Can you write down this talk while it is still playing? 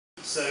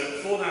So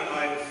for that,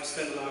 I've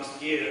spent the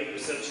last year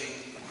researching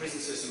the prison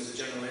system as a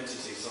general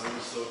entity, so I'm going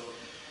to sort of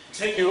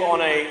take you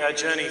on a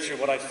journey through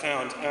what I've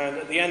found, and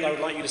at the end I would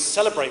like you to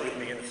celebrate with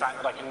me in the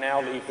fact that I can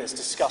now leave this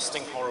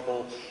disgusting,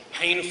 horrible,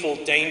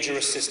 painful,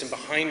 dangerous system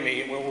behind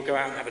me, and we'll all go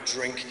out and have a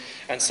drink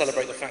and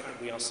celebrate the fact that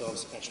we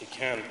ourselves actually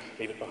can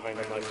leave it behind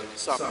and life in the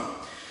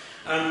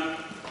sun.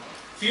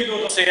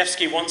 Fyodor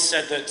Dostoevsky once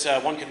said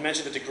that one could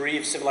measure the degree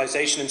of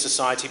civilization in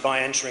society by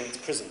entering its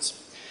prisons.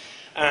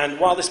 And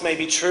while this may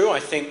be true, I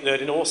think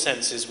that in all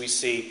senses we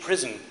see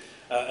prison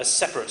as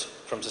separate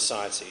from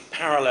society,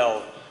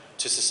 parallel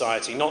to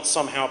society, not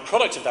somehow a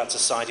product of that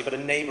society, but a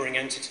neighbouring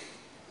entity.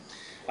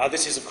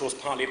 This is, of course,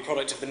 partly a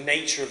product of the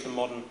nature of the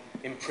modern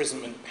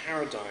imprisonment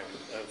paradigm,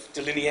 of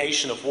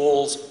delineation of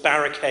walls,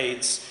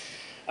 barricades,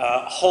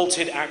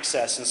 halted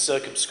access and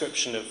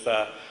circumscription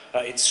of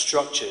its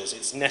structures,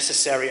 its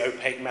necessary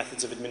opaque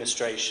methods of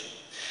administration.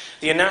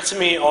 The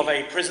anatomy of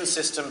a prison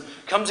system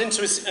comes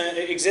into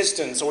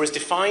existence or is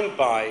defined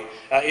by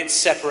its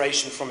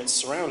separation from its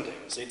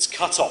surroundings, its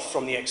cut-off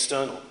from the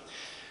external.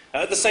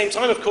 At the same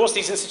time, of course,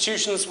 these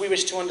institutions we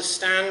wish to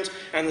understand,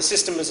 and the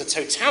system as a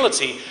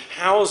totality,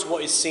 house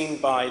what is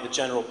seen by the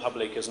general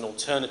public as an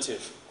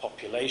alternative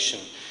population,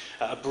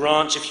 a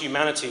branch of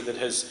humanity that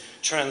has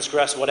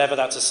transgressed whatever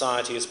that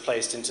society has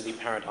placed into the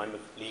paradigm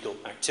of legal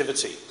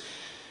activity.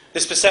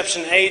 This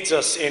perception aids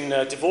us in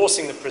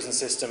divorcing the prison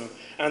system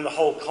and the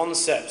whole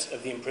concept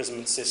of the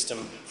imprisonment system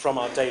from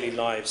our daily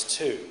lives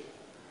too.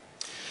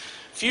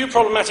 Few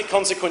problematic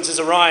consequences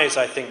arise,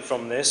 I think,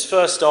 from this.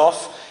 First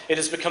off, it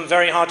has become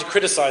very hard to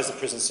criticize the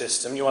prison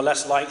system. You are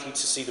less likely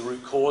to see the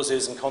root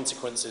causes and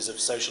consequences of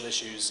social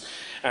issues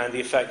and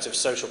the effect of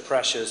social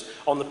pressures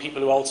on the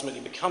people who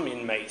ultimately become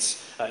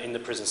inmates in the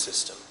prison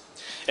system.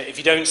 If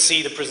you don't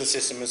see the prison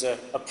system as a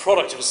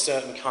product of a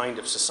certain kind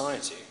of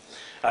society,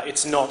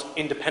 it's not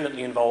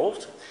independently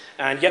involved,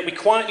 and yet we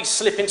quietly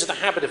slip into the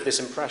habit of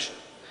this impression.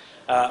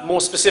 More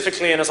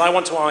specifically, and as I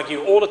want to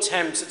argue, all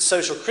attempts at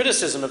social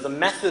criticism of the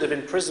method of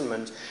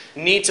imprisonment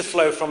need to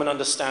flow from an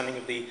understanding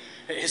of the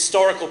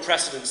historical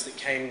precedents that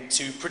came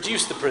to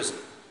produce the prison.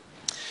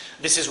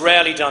 This is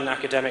rarely done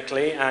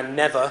academically and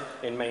never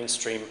in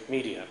mainstream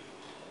media.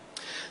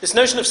 This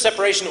notion of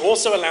separation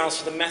also allows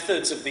for the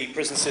methods of the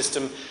prison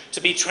system to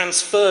be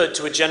transferred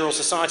to a general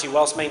society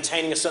whilst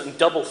maintaining a certain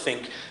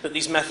doublethink that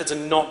these methods are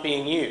not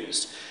being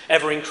used.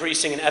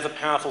 Ever-increasing and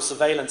ever-powerful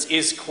surveillance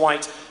is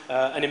quite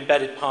an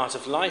embedded part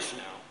of life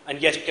now,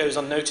 and yet it goes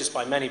unnoticed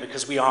by many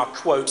because we are,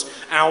 quote,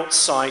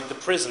 outside the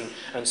prison,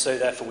 and so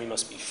therefore we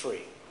must be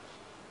free.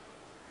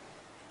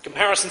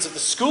 Comparisons of the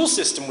school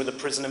system with the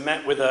prison are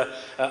met with a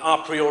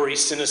priori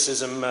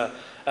cynicism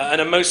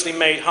and are mostly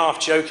made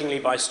half-jokingly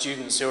by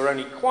students who are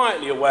only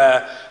quietly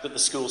aware that the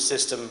school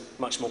system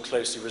much more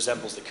closely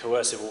resembles the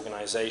coercive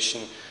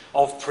organisation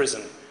of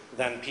prison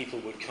than people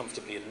would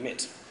comfortably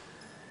admit.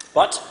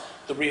 But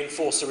the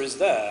reinforcer is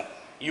there.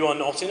 You are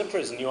not in a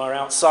prison, you are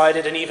outside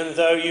it, and even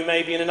though you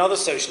may be in another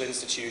social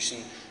institution,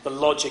 the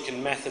logic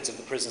and methods of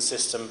the prison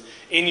system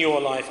in your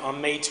life are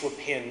made to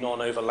appear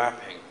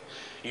non-overlapping.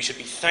 You should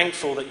be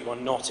thankful that you are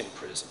not in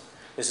prison.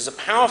 This is a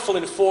powerful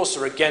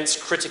enforcer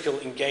against critical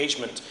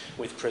engagement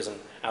with prison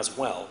as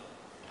well.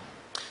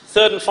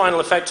 Third and final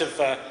effect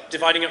of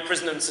dividing up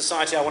prison and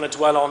society I want to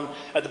dwell on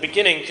at the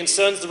beginning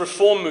concerns the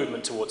reform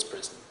movement towards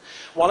prison.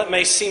 While it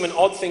may seem an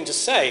odd thing to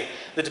say,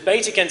 the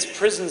debate against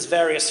prison's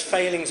various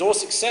failings or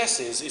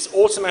successes is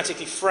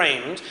automatically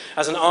framed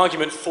as an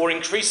argument for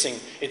increasing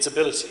its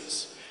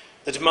abilities.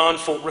 The demand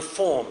for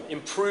reform,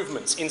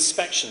 improvements,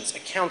 inspections,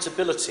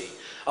 accountability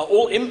are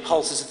all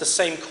impulses of the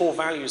same core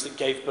values that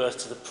gave birth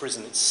to the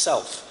prison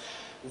itself.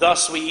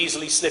 Thus, we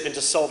easily slip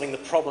into solving the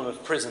problem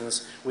of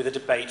prisons with a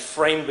debate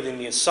framed within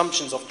the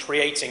assumptions of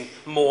creating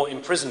more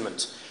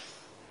imprisonment,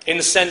 in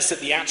the sense that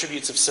the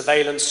attributes of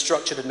surveillance,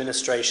 structured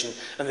administration,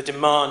 and the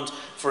demand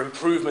for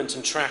improvement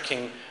and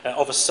tracking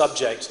of a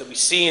subject that we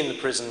see in the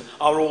prison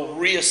are all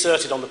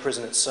reasserted on the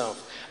prison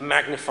itself,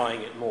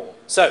 magnifying it more.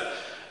 So,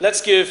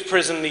 let's give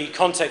prison the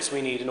context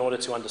we need in order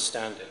to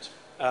understand it.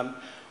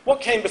 What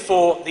came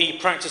before the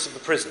practice of the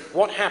prison?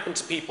 What happened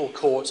to people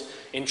caught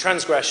in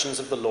transgressions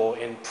of the law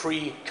in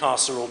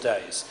pre-carceral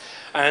days?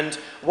 And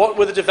what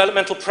were the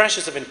developmental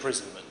pressures of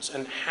imprisonment?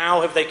 And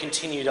how have they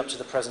continued up to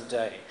the present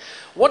day?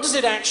 What does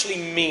it actually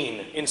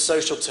mean in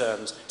social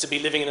terms to be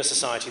living in a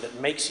society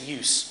that makes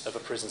use of a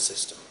prison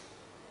system?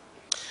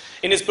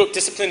 In his book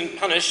Discipline and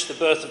Punish, The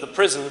Birth of the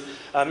Prison,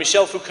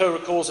 Michel Foucault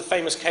recalls a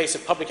famous case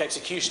of public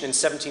execution in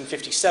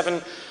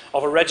 1757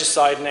 of a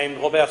regicide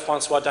named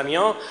Robert-François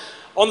Damiens.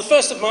 On the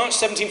 1st of March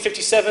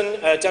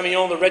 1757,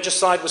 Damiens, the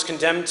regicide, was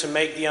condemned to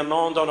make the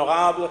amende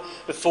honorable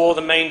before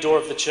the main door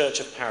of the Church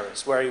of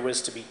Paris, where he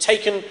was to be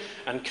taken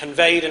and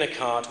conveyed in a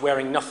cart,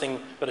 wearing nothing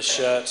but a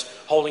shirt,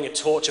 holding a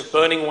torch of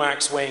burning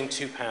wax weighing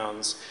 2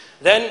 pounds.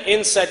 Then,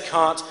 in said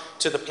cart,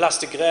 to the Place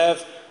de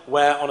Grève,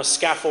 where on a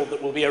scaffold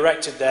that will be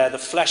erected there, the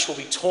flesh will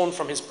be torn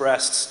from his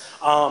breasts,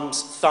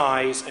 arms,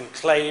 thighs, and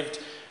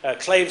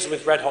claves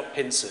with red-hot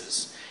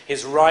pincers.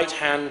 His right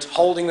hand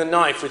holding the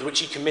knife with which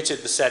he committed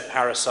the said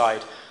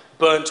parricide,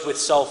 burnt with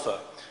sulphur,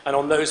 and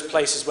on those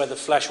places where the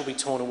flesh will be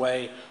torn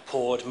away,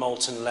 poured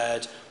molten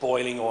lead,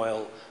 boiling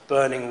oil,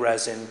 burning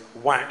resin,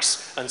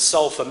 wax, and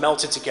sulfur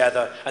melted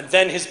together, and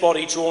then his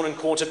body drawn and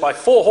quartered by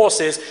 4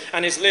 horses,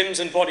 and his limbs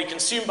and body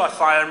consumed by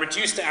fire and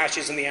reduced to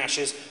ashes, and the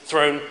ashes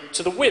thrown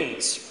to the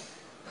winds.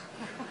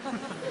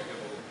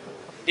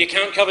 The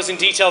account covers in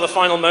detail the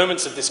final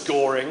moments of this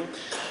goring.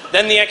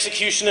 Then the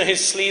executioner,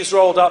 his sleeves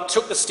rolled up,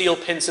 took the steel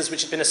pincers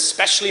which had been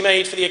especially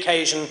made for the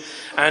occasion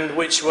and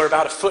which were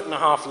about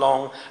 1.5 feet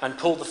long, and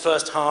pulled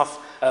first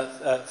at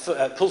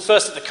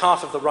the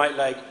calf of the right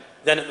leg,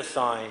 then at the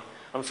thigh,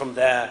 and from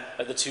there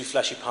at the 2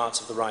 fleshy parts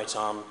of the right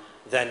arm,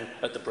 then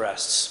at the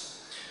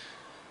breasts.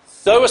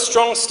 Though a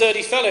strong,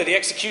 sturdy fellow, the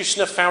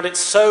executioner found it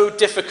so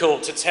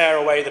difficult to tear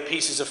away the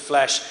pieces of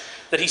flesh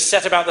that he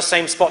set about the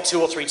same spot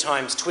 2 or 3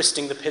 times,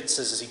 twisting the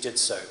pincers as he did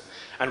so.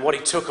 And what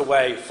he took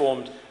away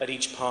formed at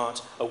each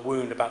part a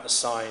wound about the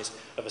size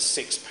of a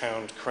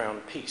 6-pound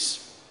crown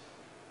piece.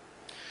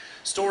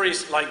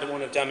 Stories like the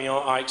one of Damien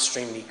are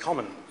extremely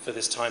common for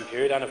this time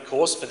period, and of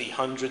course for the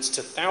hundreds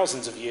to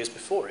thousands of years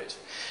before it.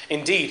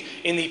 Indeed,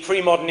 in the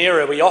pre-modern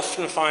era, we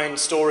often find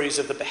stories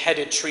of the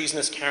beheaded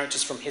treasonous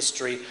characters from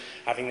history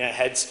having their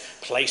heads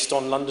placed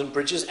on London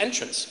Bridge's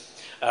entrance.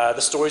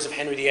 The stories of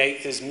Henry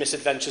VIII's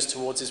misadventures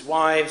towards his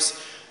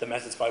wives, the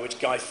methods by which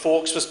Guy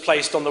Fawkes was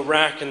placed on the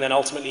rack and then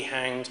ultimately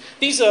hanged.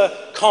 These are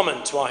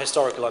common to our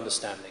historical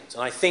understandings,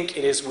 and I think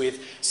it is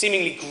with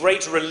seemingly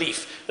great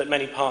relief that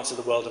many parts of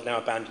the world have now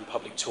abandoned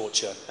public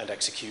torture and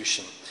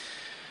execution.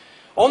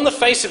 On the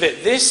face of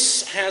it,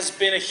 this has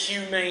been a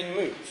humane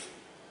move,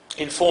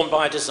 informed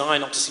by a desire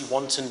not to see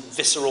wanton,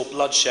 visceral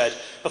bloodshed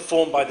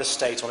performed by the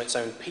state on its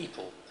own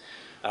people.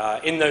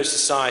 In those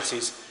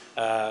societies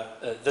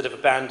that have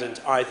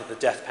abandoned either the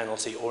death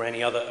penalty or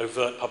any other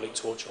overt public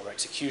torture or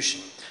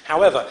execution.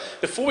 However,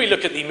 before we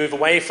look at the move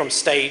away from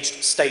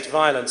staged state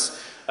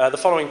violence, the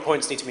following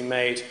points need to be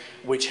made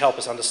which help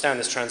us understand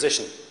this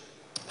transition.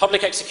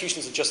 Public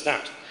executions are just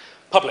that,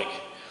 public.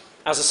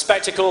 As a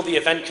spectacle, the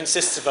event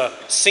consists of a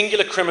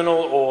singular criminal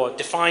or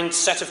defined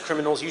set of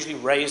criminals, usually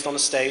raised on a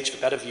stage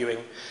for better viewing,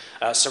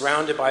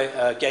 surrounded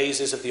by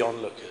gazes of the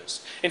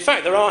onlookers. In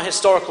fact, there are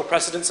historical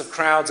precedents of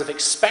crowds of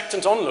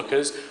expectant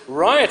onlookers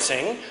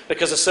rioting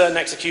because a certain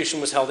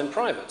execution was held in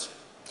private,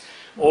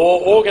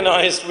 or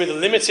organized with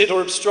limited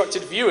or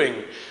obstructed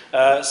viewing.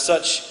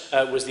 Such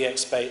was the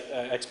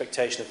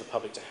expectation of the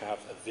public to have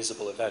a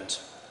visible event.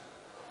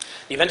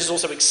 The event is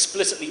also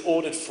explicitly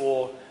ordered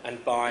for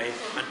and by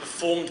and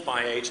performed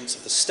by agents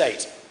of the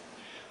state.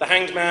 The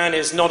hanged man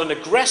is not an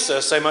aggressor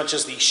so much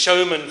as the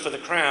showman for the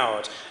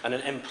crowd and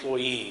an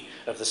employee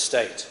of the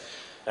state.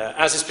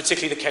 As is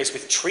particularly the case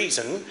with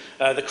treason,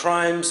 the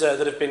crimes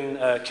that have been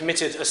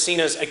committed are seen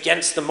as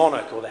against the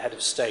monarch or the head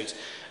of state.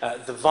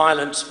 The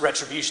violent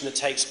retribution that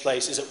takes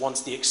place is at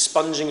once the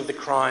expunging of the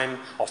crime,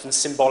 often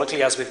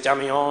symbolically, as with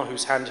Damien,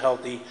 whose hand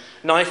held the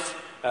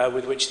knife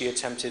with which the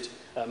attempted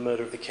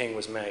murder of the king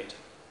was made.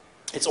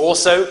 It's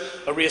also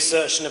a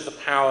reassertion of the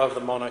power of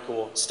the monarch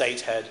or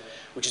state head,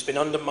 which has been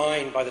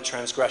undermined by the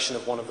transgression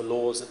of one of the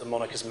laws that the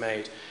monarch has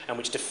made, and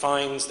which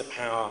defines the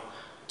power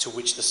to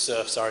which the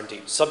serfs are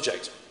indeed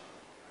subject.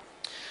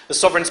 The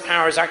sovereign's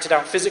power is acted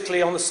out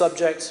physically on the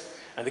subject,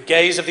 and the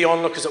gaze of the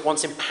onlookers at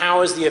once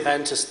empowers the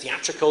event as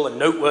theatrical and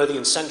noteworthy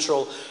and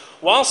central,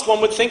 whilst one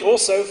would think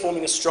also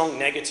forming a strong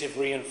negative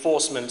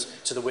reinforcement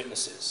to the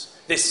witnesses.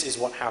 This is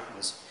what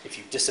happens if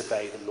you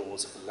disobey the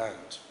laws of the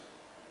land.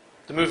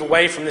 The move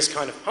away from this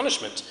kind of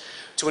punishment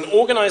to an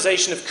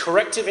organization of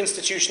corrective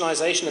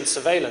institutionalization and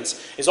surveillance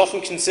is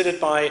often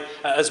considered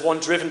as one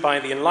driven by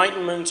the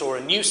Enlightenment or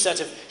a new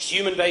set of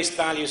human-based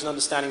values and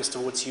understandings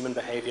towards human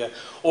behavior,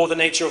 or the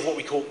nature of what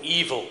we call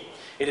evil.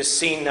 It is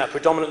seen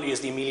predominantly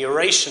as the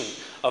amelioration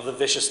of the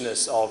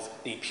viciousness of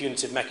the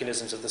punitive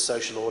mechanisms of the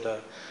social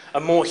order, a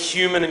more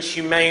human and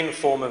humane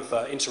form of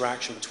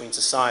interaction between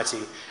society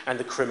and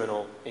the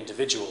criminal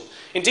individual.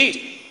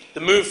 Indeed, the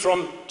move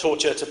from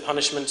torture to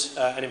punishment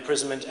and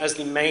imprisonment as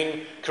the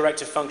main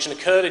corrective function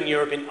occurred in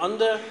Europe in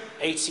under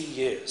 80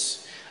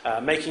 years,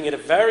 making it a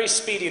very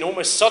speedy and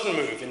almost sudden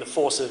move in the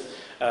force of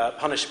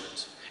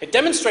punishment. It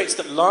demonstrates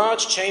that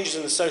large changes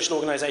in the social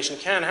organization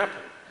can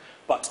happen,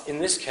 but in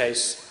this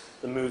case,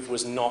 the move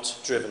was not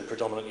driven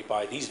predominantly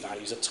by these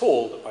values at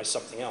all, but by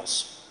something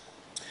else.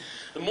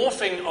 The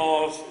morphing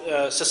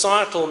of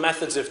societal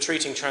methods of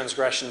treating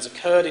transgressions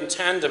occurred in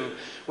tandem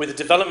with the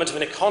development of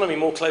an economy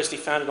more closely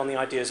founded on the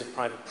ideas of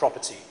private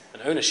property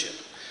and ownership.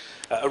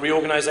 A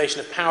reorganization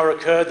of power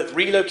occurred that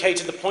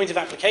relocated the point of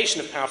application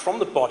of power from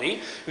the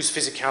body, whose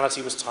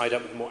physicality was tied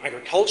up with a more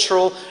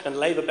agricultural and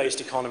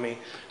labor-based economy,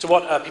 to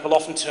what people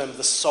often term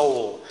the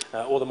soul,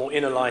 or the more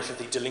inner life of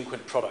the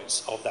delinquent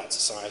products of that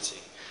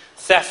society.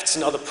 Thefts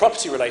and other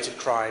property-related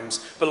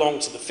crimes belong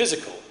to the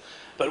physical.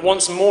 But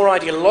once more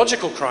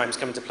ideological crimes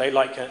come into play,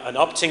 like an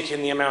uptick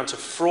in the amount of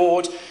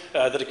fraud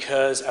that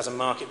occurs as a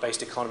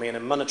market-based economy and a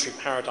monetary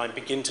paradigm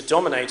begin to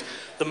dominate,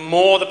 the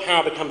more the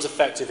power becomes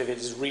effective if it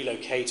is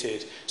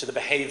relocated to the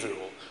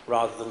behavioral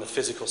rather than the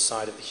physical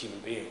side of the human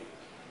being.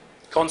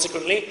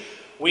 Consequently,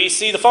 we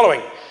see the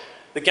following.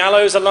 The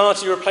gallows are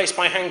largely replaced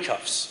by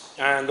handcuffs,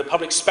 and the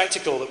public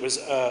spectacle that was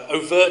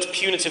overt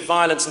punitive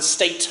violence and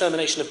state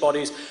termination of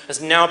bodies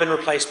has now been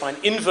replaced by an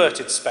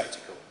inverted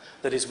spectacle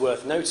that is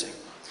worth noting.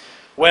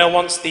 Where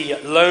once the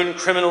lone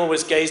criminal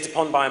was gazed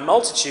upon by a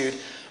multitude,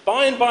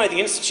 by and by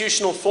the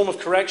institutional form of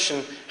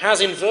correction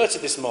has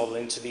inverted this model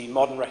into the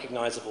modern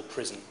recognizable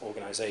prison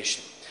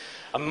organization.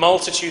 A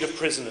multitude of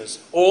prisoners,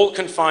 all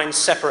confined,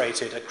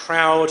 separated, a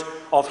crowd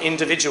of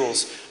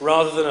individuals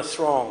rather than a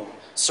throng,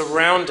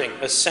 surrounding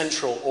a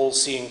central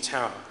all-seeing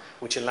tower,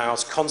 which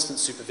allows constant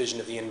supervision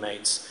of the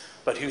inmates,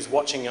 but whose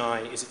watching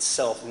eye is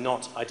itself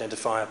not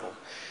identifiable.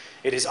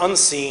 It is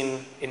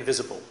unseen,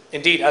 invisible.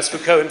 Indeed, as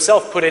Foucault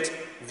himself put it,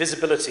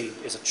 visibility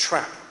is a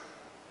trap.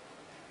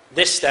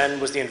 This, then,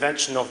 was the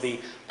invention of the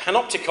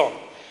panopticon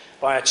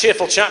by a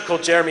cheerful chap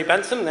called Jeremy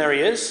Bentham. There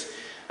he is.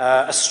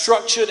 A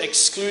structured,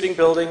 excluding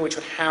building which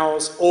would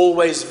house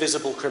always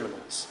visible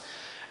criminals.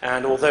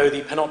 And although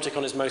the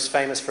panopticon is most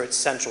famous for its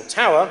central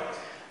tower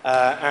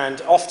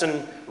and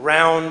often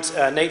round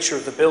nature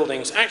of the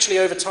buildings, actually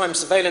over time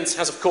surveillance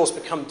has of course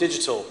become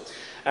digital.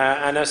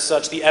 And as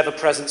such, the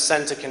ever-present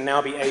centre can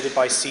now be aided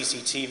by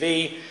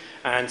CCTV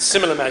and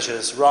similar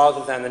measures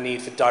rather than the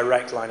need for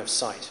direct line of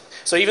sight.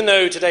 So even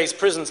though today's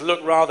prisons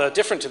look rather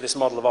different to this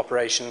model of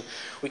operation,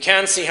 we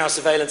can see how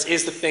surveillance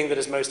is the thing that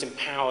has most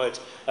empowered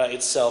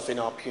itself in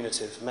our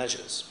punitive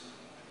measures.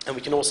 And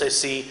we can also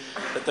see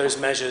that those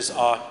measures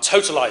are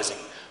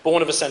totalizing,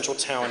 born of a central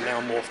tower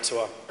now morphed to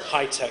a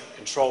high-tech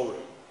control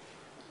room.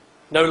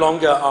 No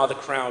longer are the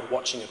crowd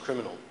watching a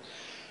criminal.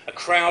 A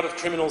crowd of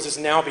criminals is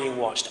now being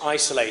watched,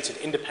 isolated,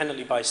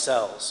 independently by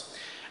cells.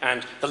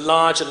 And the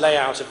larger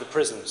layout of the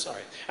prison,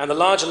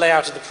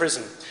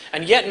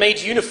 and yet made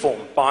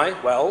uniform by,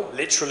 well,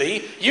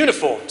 literally,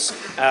 uniforms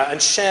and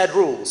shared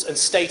rules and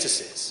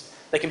statuses.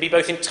 They can be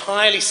both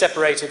entirely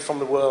separated from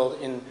the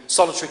world in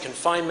solitary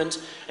confinement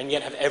and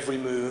yet have every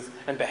move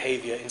and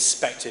behavior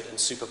inspected and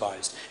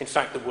supervised. In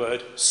fact, the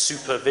word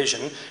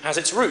supervision has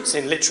its roots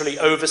in literally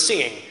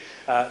overseeing.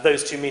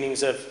 Those two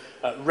meanings of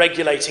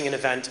regulating an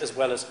event as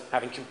well as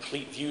having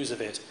complete views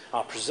of it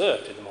are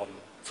preserved in the modern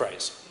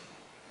phrase.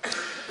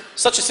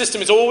 Such a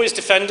system is always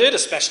defended,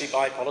 especially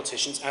by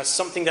politicians, as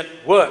something that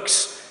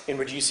works in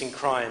reducing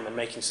crime and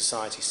making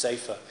society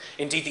safer.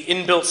 Indeed, the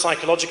inbuilt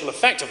psychological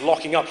effect of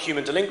locking up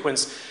human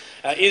delinquents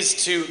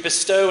is to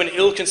bestow an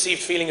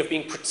ill-conceived feeling of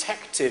being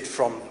protected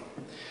from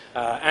them.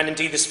 And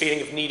indeed, this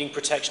feeling of needing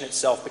protection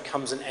itself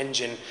becomes an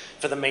engine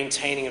for the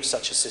maintaining of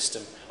such a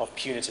system of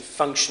punitive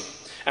function.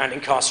 And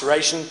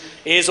incarceration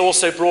is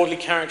also broadly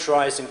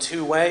characterized in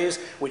two ways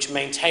which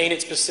maintain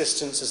its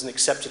persistence as an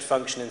accepted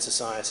function in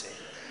society.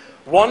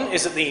 One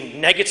is that the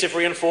negative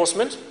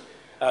reinforcement.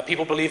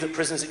 People believe that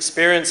prisoners'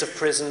 experience of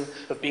prison,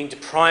 of being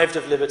deprived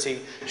of liberty,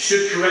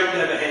 should correct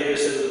their behaviour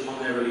so that upon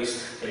their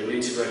release they will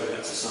integrate with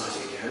that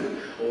society again.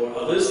 Or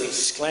others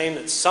exclaim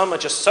that some are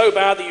just so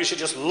bad that you should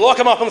just lock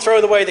them up and throw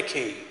away the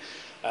key.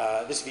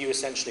 This view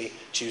essentially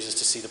chooses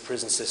to see the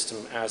prison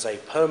system as a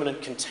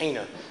permanent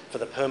container for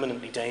the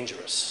permanently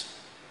dangerous.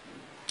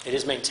 It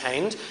is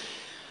maintained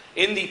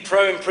in the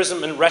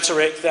pro-imprisonment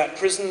rhetoric that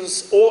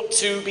prisons ought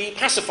to be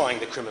pacifying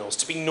the criminals,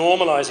 to be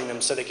normalizing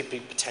them so they could be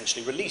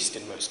potentially released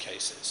in most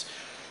cases.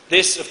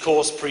 This, of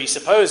course,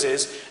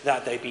 presupposes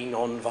that they be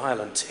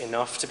non-violent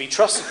enough to be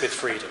trusted with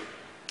freedom.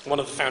 One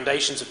of the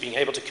foundations of being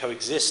able to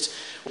coexist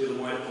with the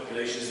wider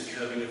population is the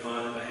curbing of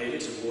violent behaviour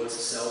towards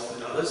self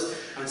and others,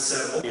 and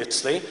so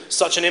obviously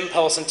such an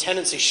impulse and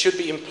tendency should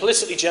be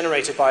implicitly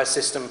generated by a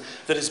system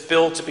that is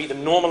built to be the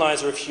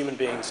normalizer of human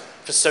beings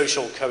for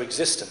social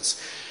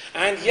coexistence.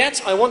 And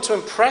yet, I want to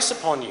impress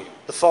upon you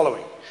the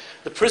following.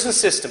 The prison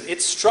system,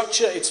 its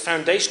structure, its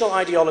foundational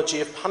ideology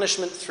of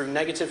punishment through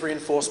negative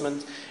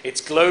reinforcement,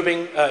 its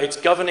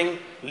governing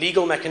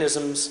legal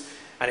mechanisms,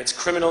 and its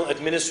criminal,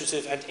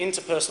 administrative, and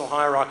interpersonal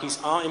hierarchies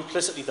are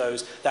implicitly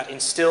those that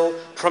instill,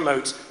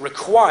 promote,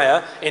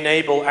 require,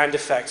 enable, and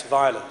effect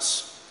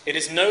violence. It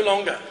is no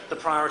longer the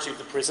priority of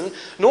the prison,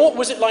 nor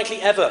was it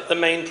likely ever the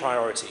main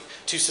priority,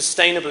 to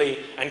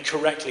sustainably and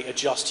correctly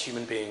adjust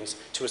human beings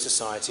to a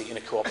society in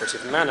a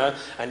cooperative manner,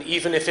 and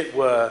even if it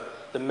were,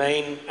 the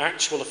main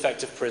actual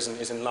effect of prison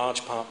is in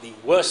large part the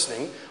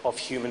worsening of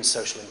human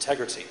social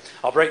integrity.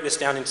 I'll break this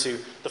down into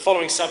the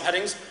following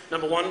subheadings.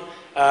 Number one,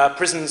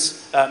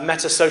 prison's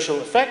meta-social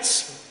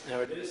effects.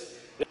 There it is.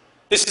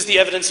 This is the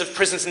evidence of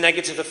prison's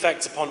negative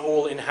effects upon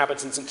all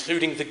inhabitants,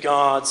 including the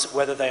guards,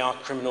 whether they are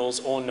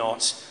criminals or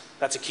not.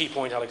 That's a key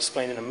point I'll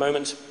explain in a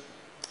moment.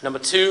 Number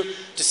two,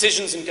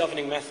 decisions and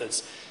governing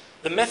methods.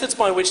 The methods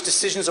by which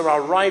decisions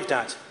are arrived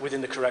at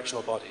within the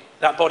correctional body.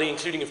 That body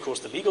including, of course,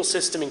 the legal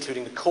system,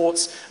 including the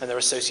courts and their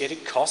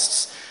associated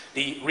costs,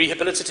 the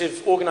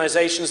rehabilitative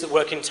organisations that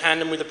work in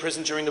tandem with the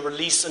prison during the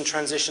release and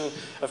transition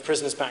of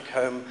prisoners back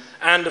home,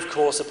 and of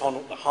course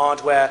upon the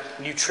hardware,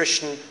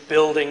 nutrition,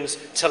 buildings,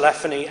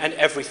 telephony, and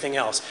everything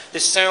else.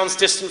 This sounds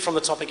distant from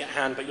the topic at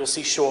hand, but you'll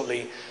see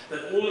shortly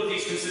that all of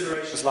these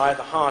considerations lie at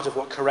the heart of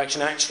what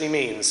correction actually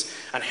means,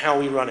 and how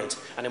we run it,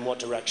 and in what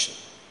direction.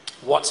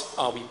 What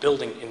are we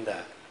building in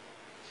there?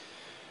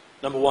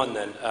 Number one,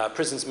 then,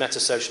 prison's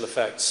metasocial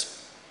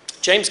effects.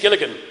 James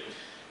Gilligan,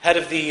 head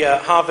of the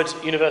Harvard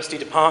University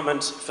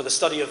Department for the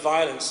Study of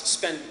Violence,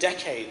 spent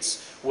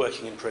decades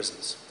working in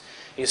prisons.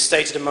 He has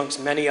stated,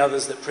 amongst many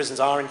others, that prisons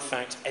are, in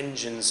fact,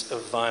 engines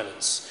of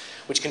violence,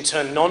 which can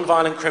turn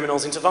non-violent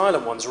criminals into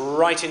violent ones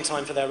right in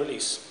time for their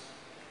release.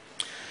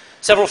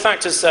 Several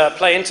factors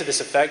play into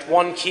this effect,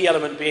 one key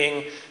element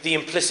being the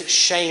implicit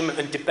shame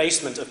and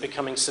debasement of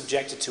becoming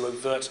subjected to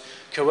overt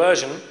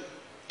coercion.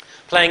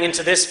 Playing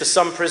into this, for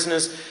some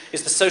prisoners,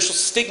 is the social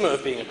stigma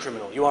of being a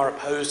criminal. You are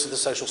opposed to the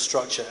social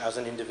structure as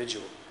an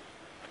individual.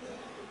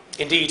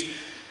 Indeed,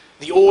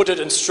 the ordered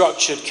and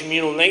structured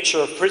communal nature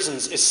of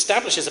prisons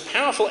establishes a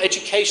powerful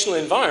educational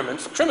environment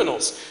for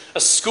criminals, a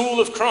school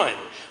of crime,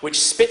 which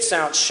spits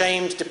out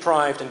shamed,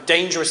 deprived, and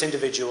dangerous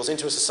individuals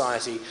into a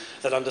society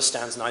that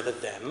understands neither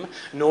them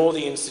nor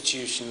the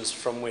institutions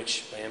from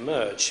which they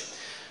emerge.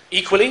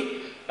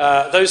 Equally,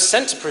 those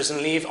sent to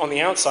prison leave on the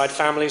outside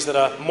families that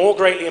are more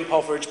greatly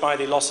impoverished by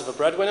the loss of a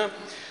breadwinner.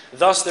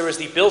 Thus, there is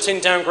the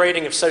built-in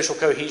downgrading of social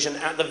cohesion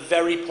at the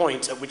very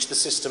point at which the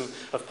system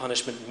of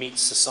punishment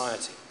meets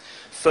society.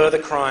 Further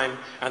crime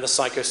and the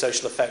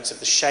psychosocial effects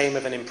of the shame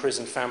of an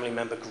imprisoned family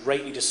member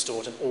greatly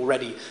distort an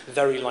already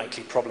very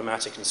likely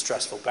problematic and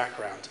stressful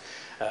background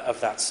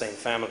of that same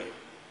family.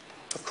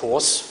 Of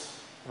course,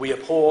 we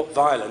abhor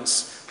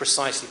violence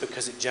precisely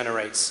because it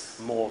generates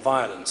more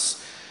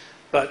violence.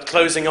 But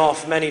closing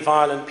off many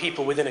violent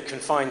people within a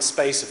confined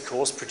space, of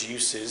course,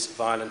 produces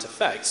violent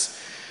effects.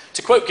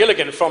 To quote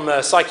Gilligan from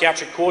the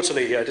Psychiatric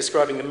Quarterly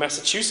describing the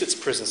Massachusetts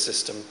prison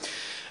system,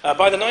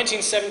 by the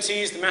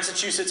 1970s, the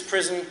Massachusetts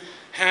prison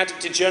had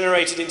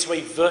degenerated into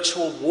a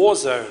virtual war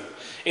zone.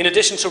 In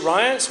addition to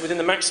riots within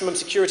the maximum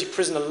security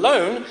prison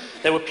alone,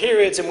 there were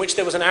periods in which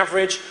there was an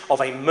average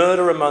of a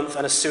murder a month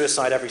and a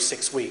suicide every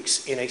 6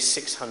 weeks in a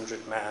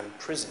 600-man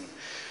prison.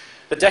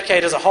 The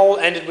decade as a whole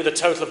ended with a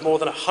total of more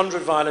than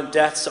 100 violent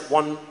deaths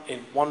in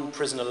one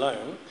prison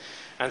alone.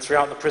 And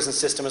throughout the prison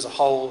system as a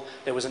whole,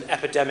 there was an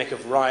epidemic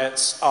of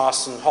riots,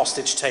 arson,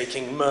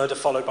 hostage-taking, murder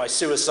followed by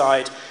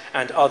suicide,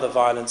 and other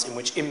violence in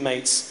which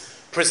inmates,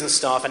 prison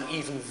staff, and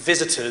even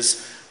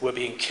visitors were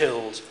being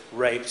killed,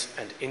 raped,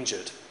 and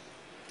injured.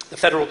 The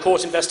federal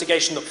court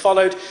investigation that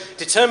followed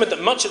determined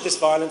that much of this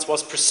violence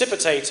was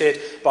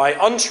precipitated by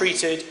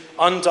untreated,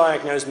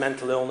 undiagnosed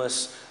mental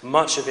illness.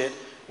 Much of it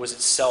was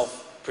itself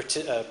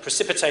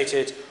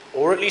precipitated,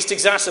 or at least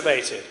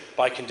exacerbated,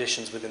 by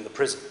conditions within the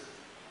prison.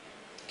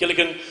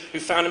 Gilligan, who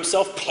found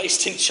himself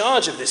placed in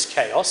charge of this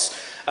chaos,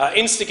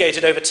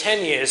 instigated over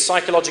 10 years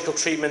psychological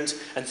treatment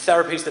and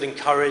therapies that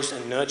encouraged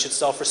and nurtured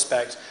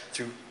self-respect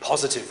through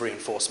positive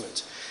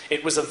reinforcement.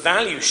 It was a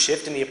value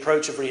shift in the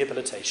approach of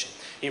rehabilitation.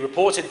 He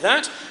reported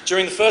that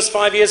during the first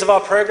 5 years of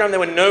our program, there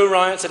were no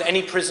riots at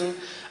any prison,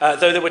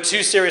 though there were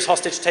 2 serious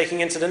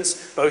hostage-taking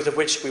incidents, both of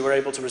which we were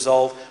able to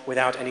resolve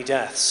without any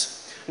deaths.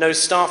 No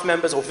staff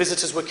members or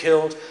visitors were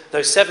killed,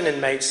 though 7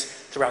 inmates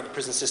throughout the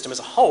prison system as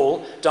a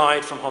whole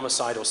died from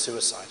homicide or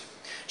suicide.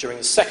 During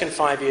the second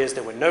 5 years,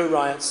 there were no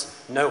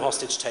riots, no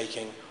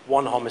hostage-taking,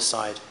 1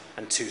 homicide,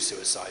 and 2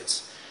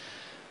 suicides.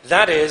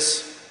 That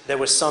is, there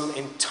were some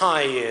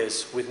entire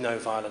years with no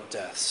violent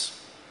deaths.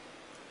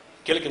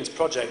 Gilligan's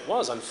project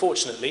was,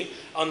 unfortunately,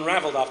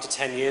 unravelled after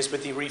 10 years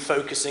with the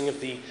refocusing of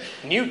the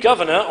new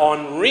governor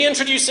on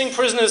reintroducing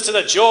prisoners to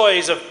the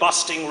joys of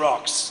busting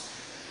rocks.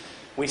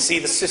 We see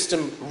the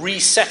system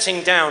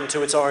resetting down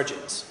to its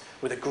origins,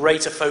 with a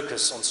greater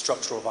focus on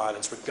structural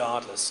violence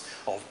regardless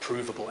of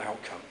provable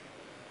outcome.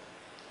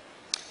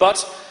 But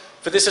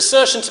for this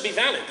assertion to be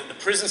valid, that the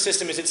prison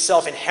system is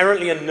itself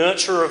inherently a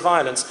nurturer of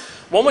violence,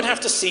 one would have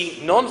to see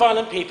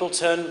non-violent people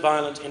turn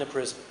violent in a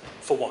prison,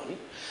 for one.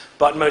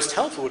 But most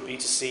helpful would be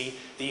to see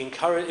the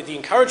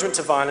encouragement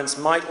to violence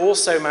might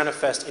also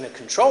manifest in a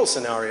control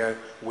scenario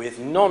with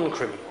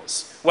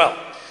non-criminals. Well,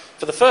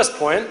 for the first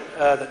point,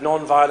 that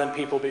non-violent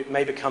people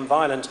may become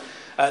violent,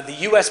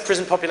 the US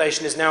prison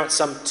population is now at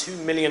some 2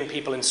 million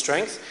people in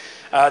strength.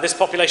 This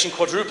population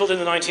quadrupled in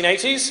the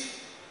 1980s,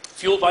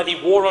 fueled by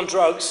the war on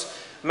drugs,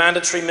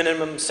 mandatory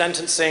minimum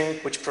sentencing,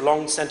 which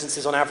prolonged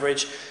sentences on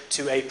average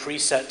to a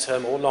preset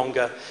term or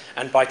longer,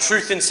 and by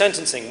truth in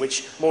sentencing,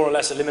 which more or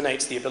less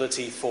eliminates the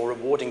ability for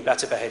rewarding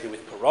better behavior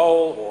with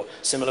parole or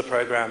similar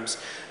programs.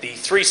 The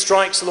 3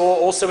 strikes law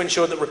also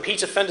ensured that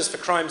repeat offenders for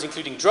crimes,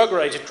 including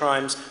drug-related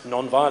crimes,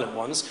 non-violent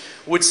ones,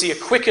 would see a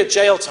quicker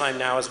jail time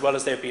now as well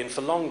as they'd be in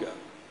for longer.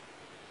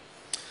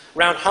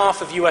 Around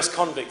half of US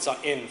convicts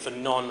are in for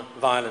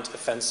non-violent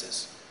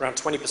offences. Around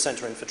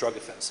 20% are in for drug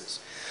offences.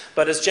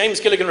 But as James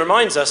Gilligan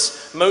reminds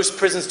us, most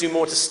prisons do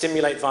more to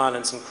stimulate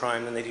violence and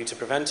crime than they do to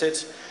prevent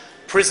it.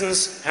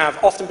 Prisons have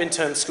often been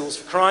termed schools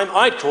for crime.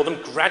 I'd call them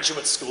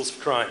graduate schools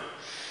for crime.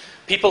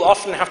 People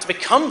often have to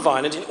become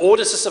violent in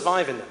order to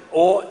survive in them,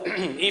 or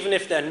even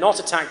if they're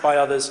not attacked by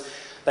others,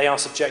 they are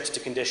subjected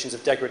to conditions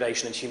of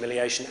degradation and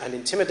humiliation and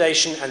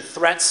intimidation and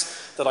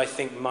threats that I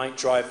think might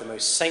drive the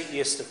most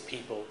saintliest of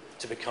people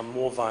to become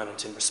more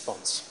violent in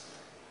response.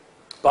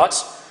 But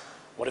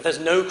what if there's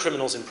no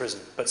criminals in prison,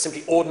 but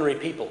simply ordinary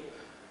people?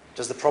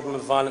 Does the problem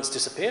of violence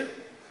disappear?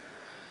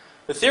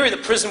 The theory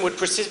that prison would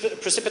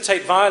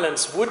precipitate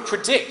violence would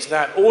predict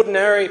that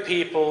ordinary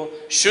people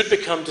should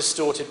become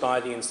distorted by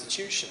the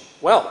institution.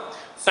 Well,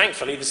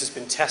 thankfully, this has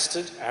been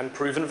tested and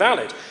proven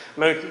valid,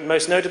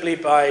 most notably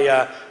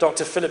by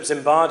Dr. Philip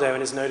Zimbardo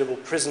in his notable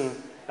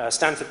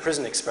Stanford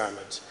prison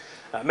experiment.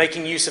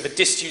 Making use of a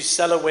disused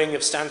cellar wing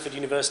of Stanford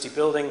University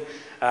building,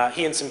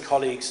 he and some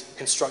colleagues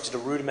constructed a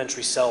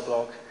rudimentary cell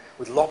block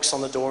with locks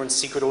on the door and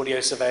secret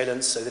audio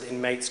surveillance so that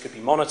inmates could be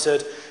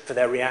monitored for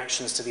their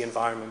reactions to the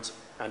environment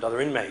and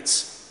other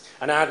inmates.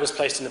 An ad was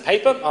placed in the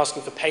paper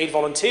asking for paid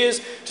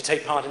volunteers to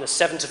take part in a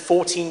 7 to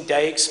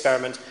 14-day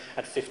experiment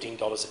at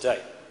 $15 a day.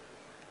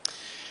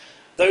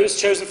 Those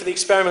chosen for the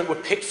experiment were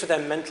picked for their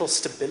mental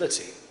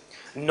stability,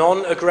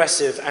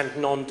 non-aggressive and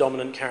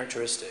non-dominant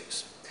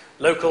characteristics.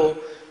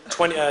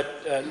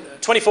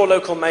 24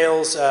 local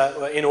males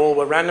in all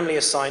were randomly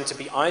assigned to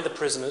be either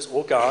prisoners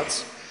or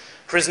guards.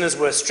 Prisoners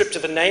were stripped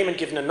of a name and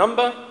given a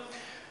number.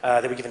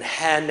 They were given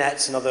hair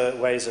nets and other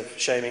ways of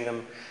shaming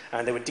them,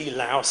 and they were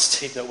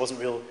deloused, even though it wasn't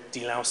real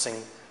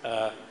delousing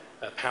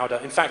powder.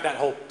 In fact, that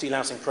whole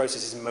delousing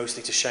process is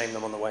mostly to shame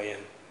them on the way in.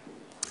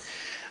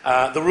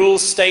 The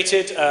rules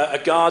stated a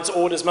guard's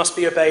orders must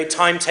be obeyed,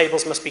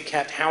 timetables must be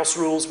kept, house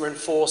rules were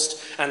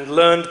enforced and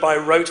learned by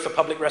rote for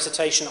public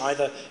recitation,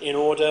 either in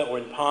order or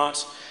in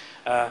part.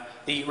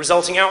 The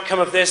resulting outcome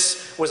of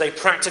this was a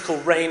practical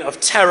reign of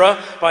terror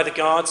by the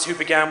guards, who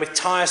began with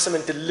tiresome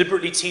and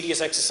deliberately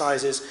tedious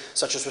exercises,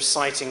 such as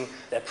reciting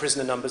their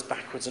prisoner numbers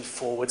backwards and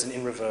forwards and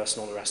in reverse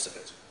and all the rest of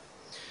it.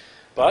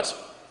 But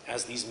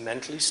as these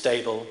mentally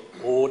stable,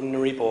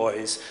 ordinary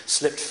boys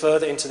slipped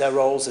further into their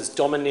roles as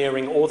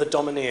domineering or the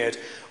domineered,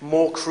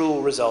 more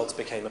cruel results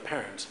became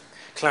apparent.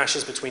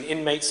 Clashes between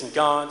inmates and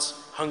guards,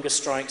 hunger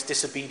strikes,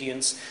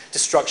 disobedience,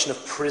 destruction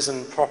of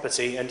prison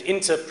property, and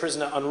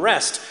inter-prisoner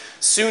unrest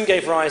soon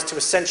gave rise to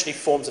essentially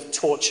forms of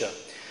torture,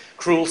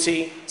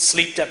 cruelty,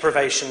 sleep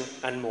deprivation,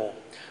 and more.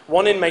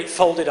 One inmate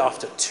folded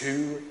after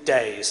 2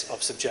 days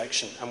of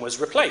subjection and was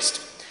replaced.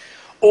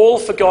 All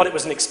forgot it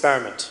was an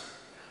experiment.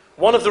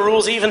 One of the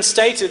rules even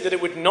stated that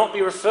it would not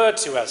be referred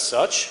to as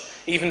such.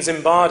 Even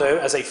Zimbardo,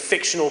 as a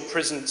fictional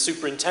prison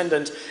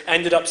superintendent,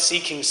 ended up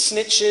seeking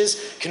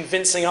snitches,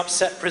 convincing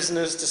upset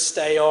prisoners to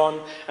stay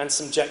on and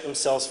subject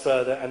themselves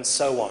further, and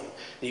so on.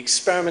 The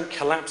experiment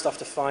collapsed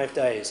after 5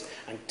 days.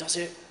 And does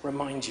it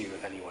remind you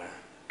of anywhere?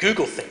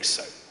 Google thinks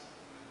so.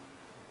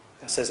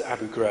 That says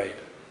Abu Ghraib.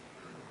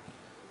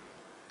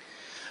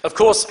 Of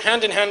course,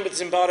 hand in hand with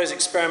Zimbardo's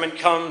experiment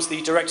comes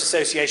the direct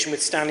association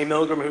with Stanley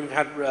Milgram, who we've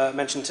had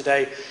mentioned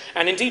today.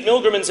 And indeed,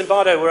 Milgram and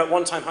Zimbardo were at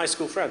one time high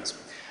school friends.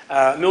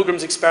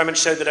 Milgram's experiment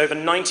showed that over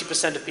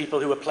 90% of people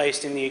who were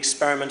placed in the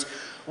experiment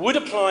would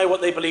apply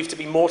what they believed to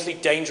be mortally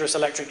dangerous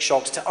electric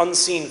shocks to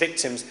unseen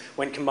victims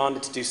when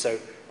commanded to do so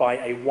by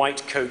a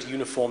white coat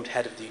uniformed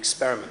head of the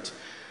experiment.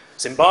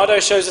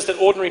 Zimbardo shows us that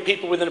ordinary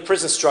people within a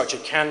prison structure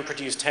can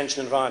produce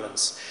tension and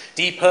violence.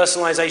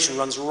 Depersonalization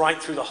runs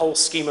right through the whole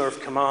schema of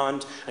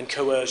command and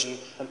coercion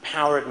and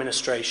power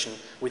administration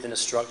within a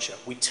structure.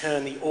 We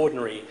turn the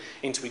ordinary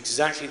into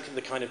exactly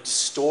the kind of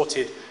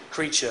distorted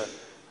creature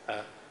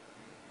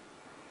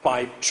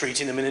by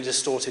treating them in a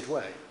distorted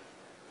way.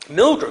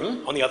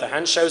 Milgram, on the other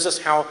hand, shows us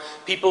how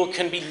people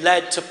can be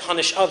led to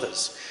punish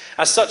others.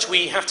 As such,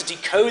 we have to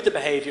decode the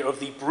behavior of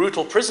the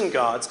brutal prison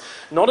guards,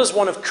 not as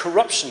one of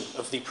corruption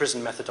of the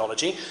prison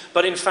methodology,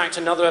 but in fact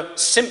another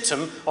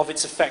symptom of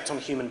its effect on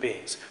human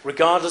beings,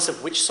 regardless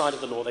of which side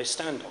of the law they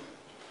stand on.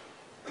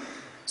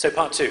 So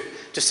part 2,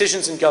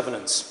 decisions and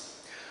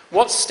governance.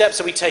 What steps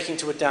are we taking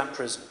to adapt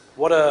prison?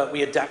 What are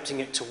we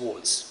adapting it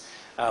towards?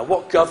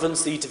 What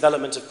governs the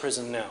development of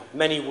prison now?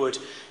 Many would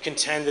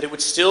contend that it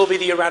would still be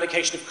the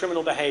eradication of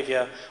criminal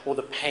behavior or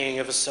the paying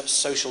of a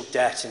social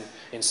debt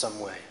in some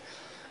way.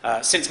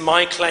 Since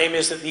my claim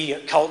is that the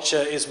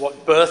culture is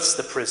what births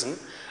the prison,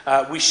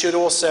 we should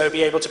also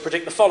be able to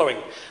predict the following.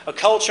 A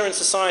culture and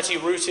society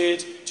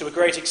rooted to a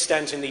great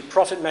extent in the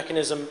profit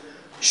mechanism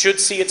should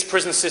see its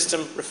prison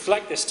system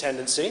reflect this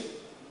tendency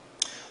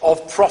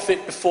of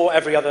profit before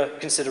every other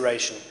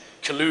consideration,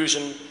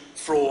 collusion,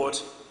 fraud,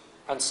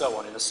 and so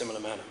on in a similar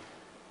manner.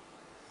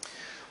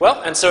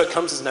 Well, and so it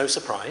comes as no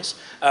surprise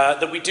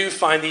that we do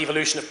find the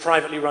evolution of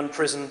privately run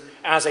prison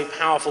as a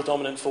powerful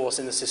dominant force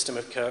in the system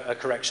of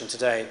correction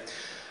today.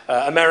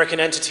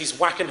 American entities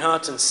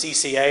Wackenhut and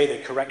CCA,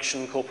 the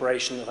Correction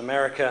Corporation of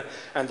America,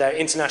 and their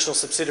international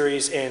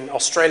subsidiaries in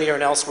Australia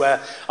and elsewhere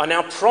are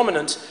now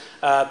prominent,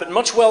 but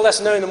much well less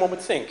known than one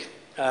would think.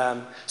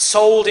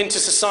 Sold into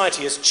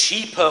society as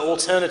cheaper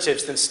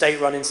alternatives than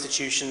state-run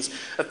institutions,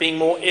 of being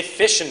more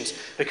efficient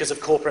because of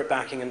corporate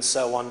backing and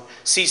so on.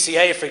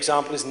 CCA, for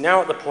example, is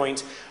now at the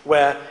point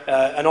where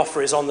an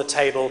offer is on the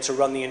table to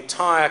run the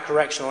entire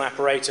correctional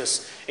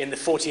apparatus in the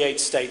 48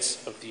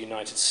 states of the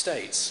United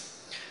States.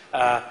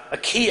 A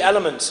key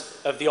element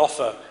of the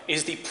offer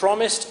is the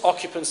promised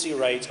occupancy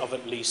rate of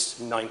at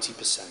least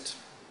 90%.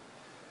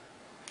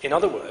 In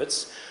other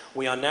words,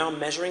 we are now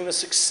measuring the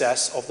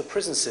success of the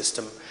prison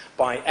system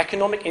by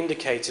economic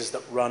indicators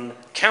that run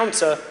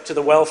counter to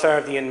the welfare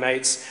of the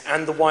inmates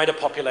and the wider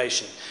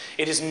population.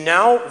 It is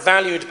now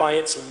valued by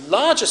its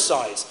larger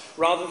size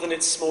rather than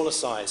its smaller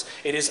size.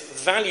 It is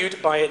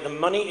valued by the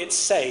money it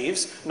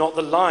saves, not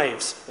the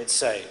lives it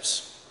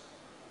saves.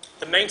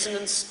 The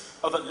maintenance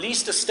of at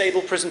least a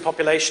stable prison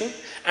population,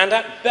 and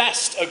at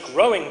best a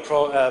growing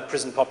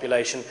prison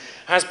population,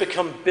 has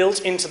become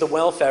built into the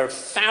welfare of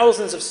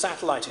thousands of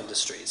satellite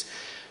industries.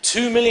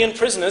 2 million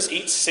prisoners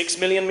eat 6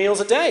 million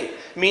meals a day,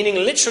 meaning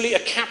literally a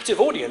captive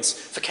audience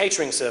for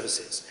catering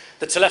services.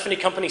 The telephony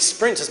company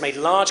Sprint has made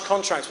large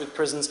contracts with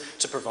prisons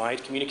to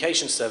provide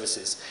communication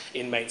services.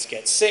 Inmates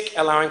get sick,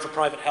 allowing for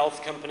private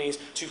health companies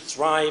to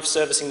thrive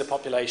servicing the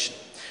population.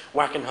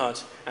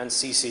 Wackenhut and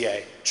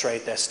CCA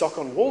trade their stock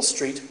on Wall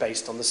Street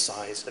based on the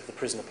size of the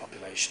prisoner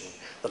population.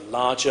 The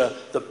larger,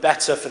 the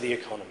better for the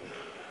economy.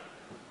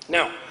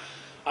 Now,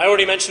 I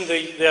already mentioned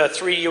the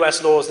 3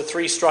 US laws, the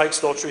 3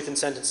 strikes law, truth in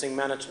sentencing,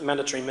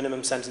 mandatory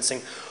minimum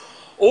sentencing,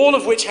 all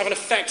of which have an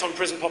effect on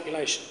prison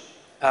population.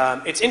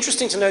 It's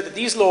interesting to note that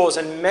these laws,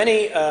 and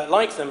many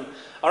like them,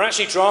 are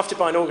actually drafted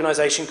by an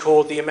organization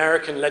called the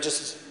American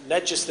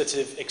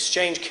Legislative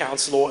Exchange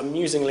Council, or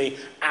amusingly,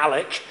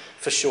 ALEC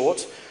for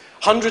short.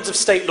 Hundreds of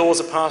state laws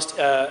are passed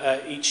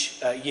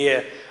each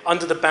year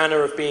under the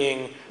banner of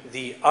being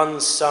the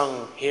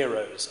unsung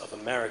heroes of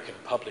American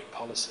public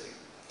policy.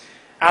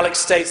 ALEC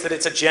states that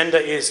its agenda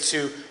is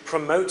to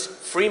promote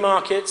free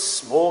markets,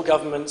 small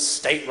governments,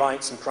 state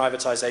rights, and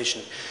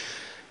privatization.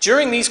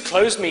 During these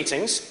closed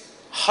meetings,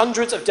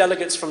 hundreds of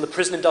delegates from the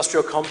prison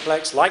industrial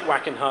complex, like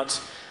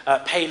Wackenhut,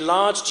 pay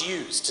large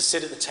dues to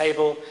sit at the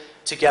table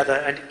together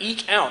and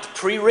eke out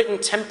pre-written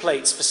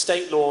templates for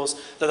state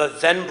laws that are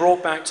then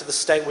brought back to the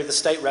state with the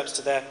state reps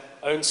to their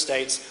own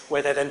states,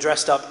 where they're then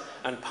dressed up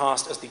and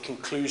passed as the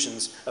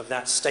conclusions of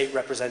that state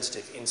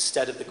representative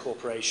instead of the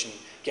corporation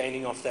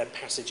gaining off their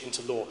passage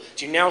into law.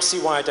 Do you now see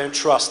why I don't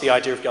trust the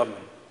idea of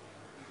government?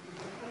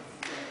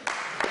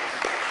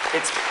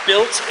 It's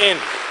built in.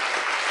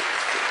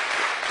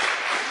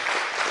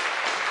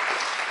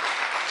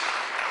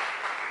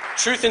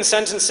 Truth in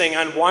sentencing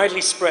and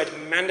widely spread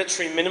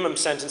mandatory minimum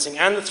sentencing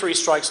and the 3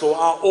 strikes law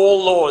are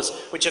all laws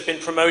which have been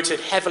promoted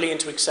heavily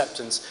into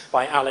acceptance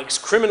by ALEC's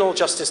Criminal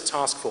Justice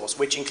Task Force,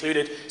 which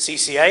included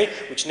CCA,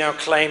 which now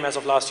claim as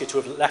of last year to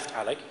have left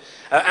ALEC,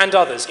 and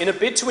others, in a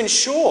bid to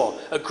ensure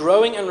a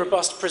growing and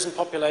robust prison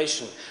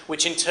population,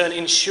 which in turn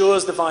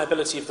ensures the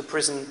viability of the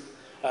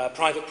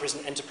private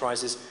prison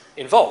enterprises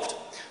involved.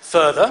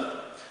 Further,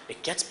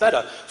 it gets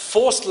better.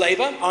 Forced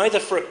labor, either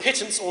for a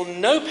pittance or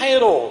no pay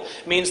at all,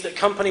 means that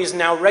companies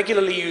now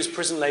regularly use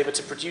prison labor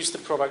to produce the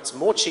products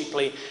more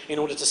cheaply in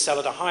order to sell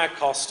at a higher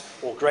cost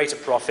or greater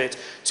profit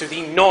to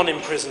the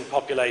non-imprisoned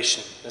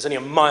population. There's only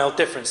a mild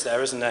difference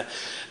there, isn't there?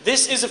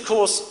 This is, of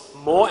course,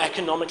 more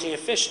economically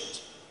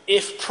efficient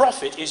if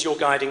profit is your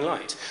guiding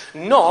light,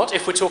 not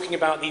if we're talking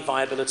about the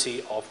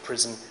viability of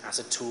prison as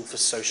a tool for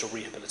social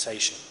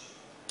rehabilitation.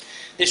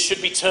 This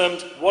should be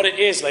termed what it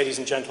is, ladies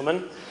and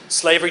gentlemen,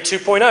 slavery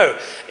 2.0.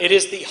 It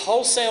is the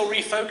wholesale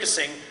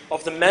refocusing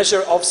of the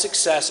measure of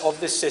success of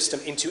this system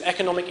into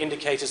economic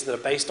indicators that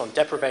are based on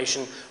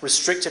deprivation,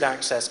 restricted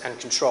access, and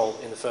control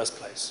in the first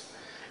place.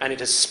 And it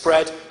has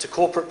spread to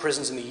corporate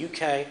prisons in the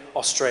UK,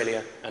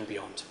 Australia, and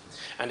beyond.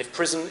 And if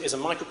prison is a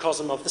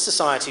microcosm of the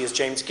society, as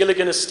James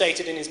Gilligan has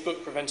stated in his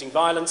book, Preventing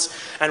Violence,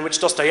 and which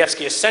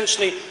Dostoevsky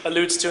essentially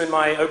alludes to in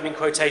my opening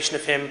quotation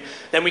of him,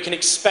 then we can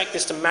expect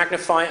this to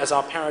magnify as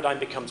our paradigm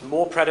becomes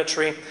more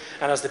predatory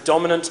and as the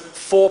dominant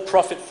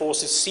for-profit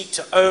forces seek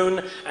to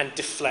own and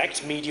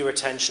deflect media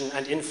attention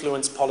and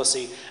influence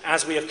policy,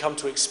 as we have come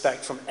to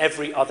expect from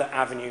every other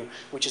avenue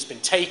which has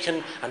been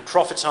taken and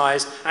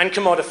profitized and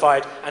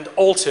commodified and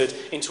altered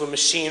into a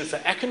machine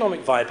for economic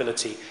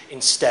viability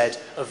instead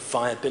of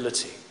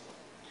viability.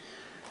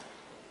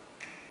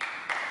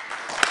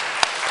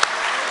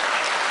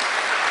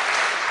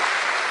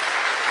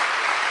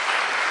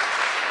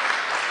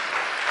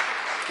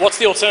 What's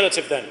the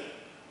alternative then?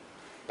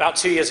 About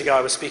 2 years ago,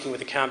 I was speaking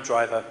with a cab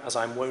driver, as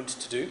I'm wont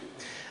to do,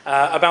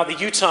 about the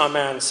Utah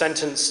man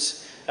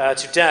sentenced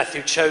to death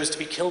who chose to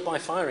be killed by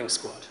firing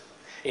squad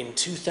in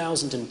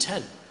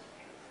 2010.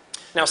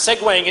 Now,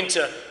 segueing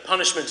into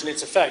punishment and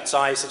its effects,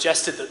 I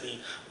suggested that the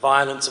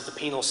violence of the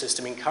penal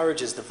system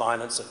encourages the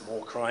violence of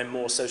more crime,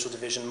 more social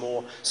division,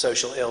 more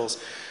social ills.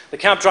 The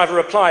cab driver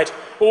replied,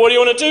 "Well, what do you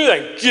want to do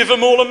then? Give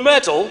them all a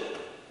medal?"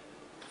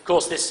 Of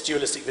course, this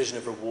dualistic vision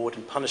of reward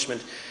and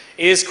punishment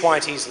is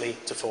quite easily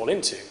to fall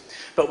into.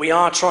 But we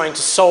are trying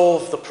to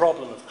solve the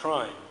problem of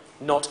crime,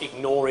 not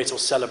ignore it or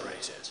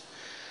celebrate it.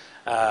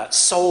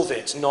 Solve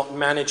it, not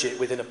manage it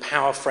within a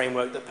power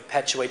framework that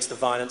perpetuates the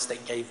violence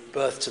that gave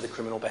birth to the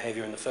criminal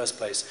behavior in the first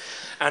place.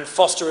 And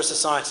foster a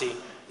society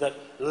that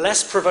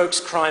less provokes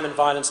crime and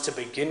violence to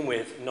begin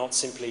with, not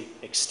simply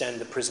extend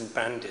the prison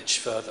bandage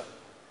further.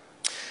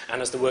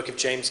 And as the work of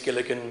James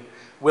Gilligan,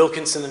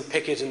 Wilkinson and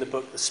Pickett in the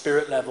book The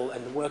Spirit Level,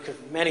 and the work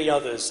of many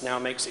others now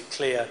makes it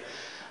clear,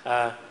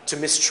 To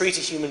mistreat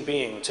a human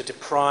being, to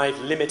deprive,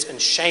 limit,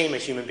 and shame a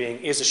human being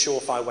is a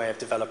surefire way of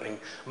developing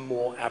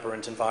more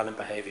aberrant and violent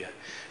behavior.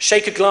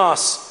 Shake a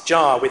glass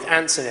jar with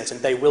ants in it and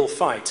they will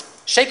fight.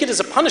 Shake it as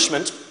a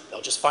punishment,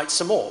 they'll just fight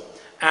some more.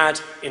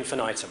 Ad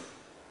infinitum.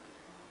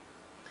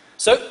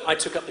 So I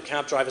took up the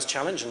cab driver's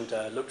challenge and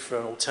looked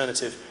for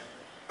alternative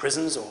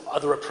prisons or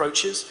other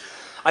approaches.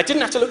 I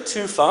didn't have to look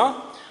too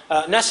far.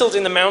 Nestled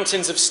in the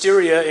mountains of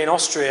Styria in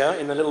Austria,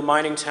 in the little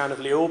mining town of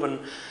Leoben,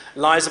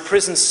 lies a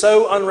prison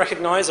so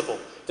unrecognizable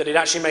that it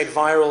actually made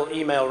viral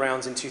email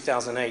rounds in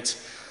 2008.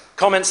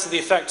 Comments to the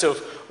effect of,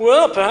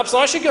 well, perhaps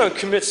I should go and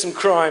commit some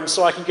crime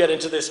so I can get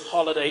into this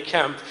holiday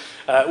camp,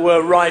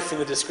 were rife in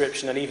the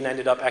description and even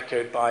ended up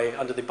echoed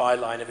under the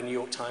byline of a New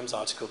York Times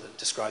article that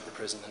described the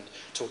prison and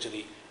talked to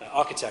the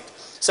architect.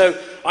 So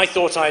I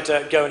thought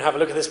I'd go and have a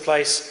look at this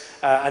place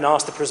and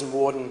ask the prison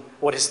warden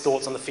what his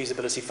thoughts on the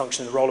feasibility,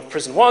 function, and the role of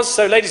prison was.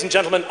 So, ladies and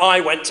gentlemen, I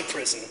went to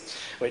prison,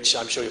 which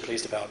I'm sure you're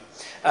pleased about.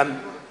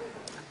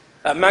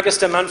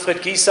 Magister Manfred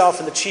Giesauf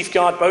and the chief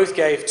guard both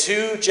gave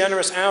 2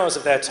 generous hours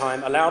of their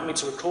time, allowed me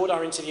to record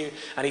our interview,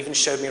 and even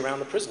showed me around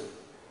the prison.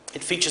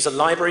 It features a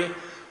library,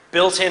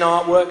 built-in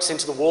artworks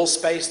into the wall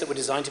space that were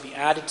designed to be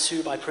added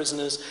to by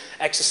prisoners,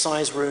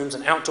 exercise rooms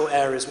and outdoor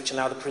areas which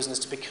allow the prisoners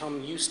to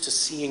become used to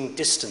seeing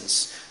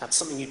distance. That's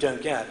something you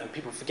don't get and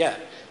people forget.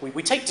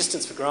 We take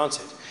distance for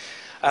granted.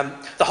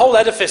 The whole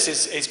edifice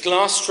is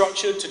glass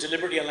structured to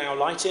deliberately allow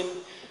light in.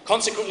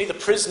 Consequently, the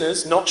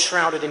prisoners, not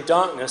shrouded in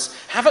darkness,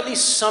 have at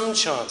least some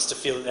chance to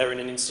feel that they're in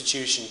an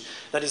institution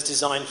that is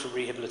designed for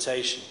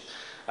rehabilitation.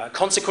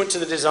 Consequent to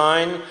the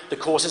design, the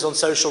courses on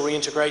social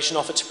reintegration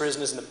offered to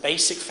prisoners and the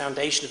basic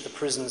foundation of the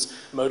prison's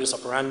modus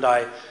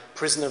operandi,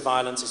 prisoner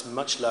violence is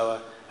much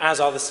lower, as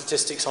are the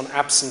statistics on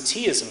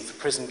absenteeism for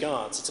prison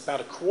guards. It's about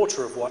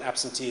 1/4 of what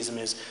absenteeism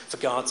is for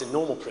guards in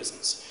normal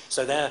prisons.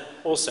 So they're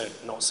also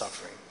not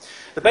suffering.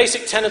 The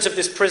basic tenet of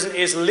this prison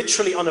is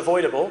literally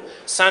unavoidable.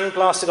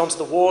 Sandblasted onto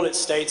the wall, it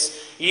states,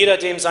 jeder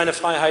dem seine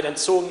Freiheit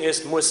entzogen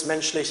ist, muss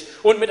menschlich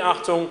und mit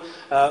Achtung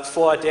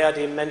vor der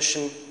dem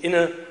Menschen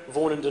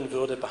innewohnenden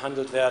Würde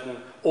behandelt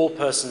werden. All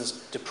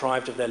persons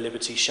deprived of their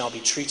liberty shall be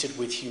treated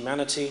with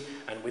humanity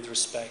and with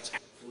respect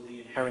for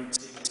the inherent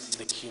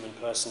dignity of the human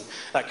person.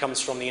 That comes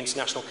from the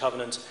International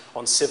Covenant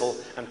on Civil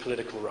and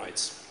Political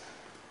Rights.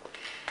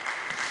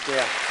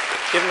 Yeah,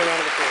 give them a round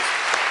of applause.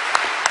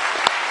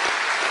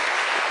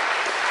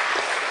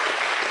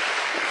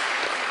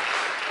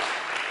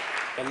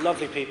 They're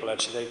lovely people,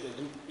 actually. They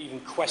didn't even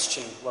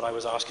question what I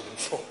was asking them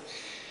for.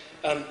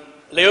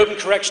 Leoben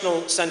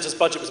Correctional Centre's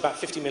budget was about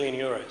 50 million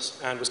euros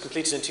and was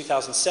completed in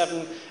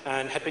 2007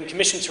 and had been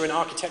commissioned through an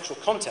architectural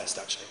contest,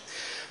 actually.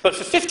 But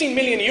for 15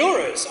 million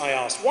euros, I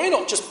asked, why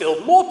not just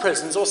build more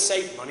prisons or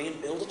save money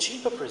and build a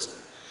cheaper prison?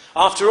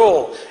 After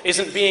all,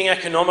 isn't being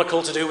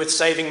economical to do with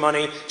saving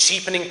money,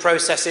 cheapening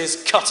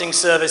processes, cutting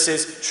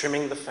services,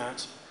 trimming the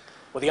fat?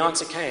 Well, the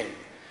answer came.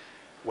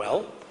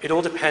 Well, it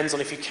all depends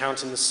on if you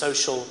count in the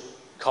social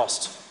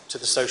cost to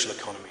the social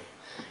economy.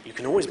 You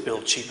can always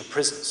build cheaper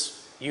prisons.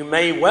 You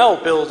may well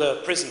build a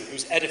prison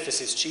whose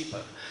edifice is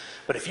cheaper.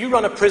 But if you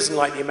run a prison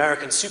like the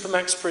American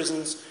Supermax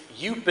prisons,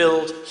 you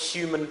build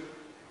human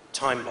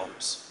time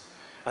bombs.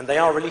 And they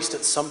are released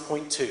at some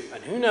point too.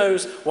 And who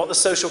knows what the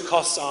social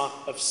costs are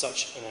of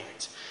such an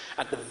act.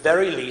 At the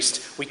very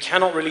least, we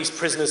cannot release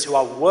prisoners who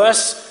are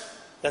worse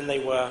than they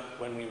were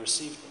when we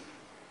received them.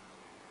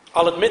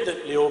 I'll admit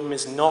that Leoben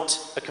is not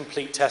a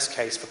complete test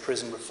case for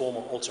prison reform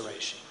or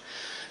alteration.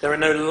 There are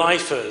no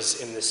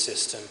lifers in this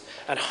system,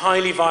 and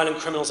highly violent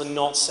criminals are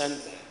not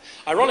sent there.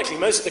 Ironically,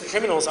 most of the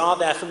criminals are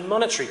there for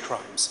monetary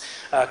crimes,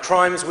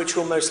 crimes which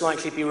will most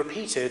likely be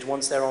repeated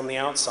once they're on the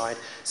outside,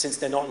 since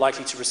they're not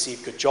likely to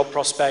receive good job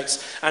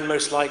prospects, and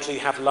most likely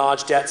have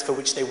large debts for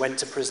which they went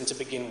to prison to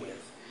begin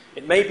with.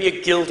 It may be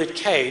a gilded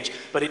cage,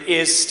 but it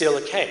is still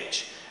a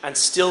cage, and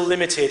still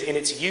limited in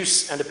its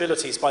use and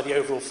abilities by the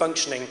overall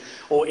functioning,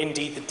 or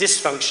indeed the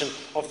dysfunction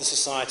of the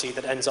society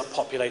that ends up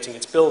populating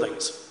its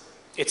buildings.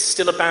 It's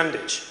still a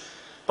bandage,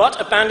 but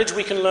a bandage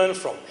we can learn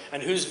from,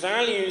 and whose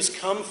values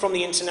come from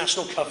the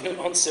International Covenant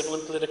on Civil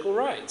and Political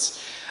Rights.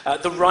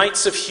 The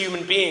rights of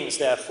human beings,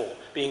 therefore,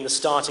 being the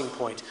starting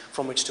point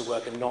from which to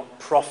work, and not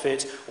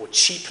profit or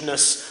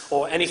cheapness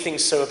or anything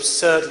so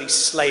absurdly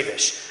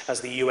slavish as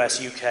the US,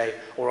 UK,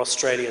 or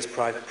Australia's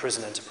private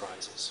prison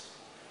enterprises.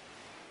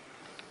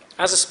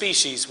 As a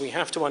species, we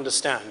have to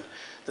understand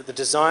that the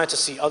desire to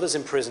see others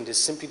imprisoned is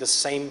simply the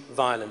same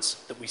violence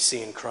that we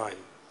see in crime.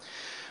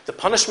 The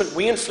punishment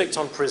we inflict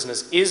on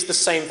prisoners is the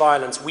same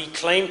violence we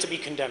claim to be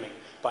condemning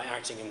by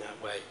acting in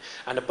that way.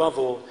 And above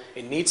all,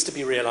 it needs to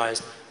be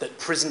realized that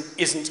prison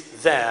isn't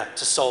there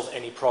to solve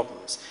any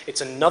problems.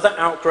 It's another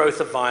outgrowth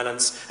of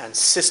violence and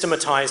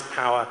systematized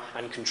power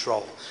and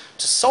control.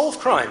 To solve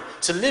crime,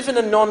 to live in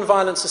a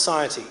non-violent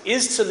society,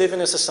 is to live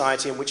in a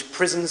society in which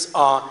prisons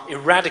are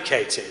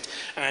eradicated,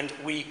 and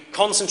we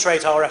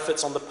concentrate our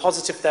efforts on the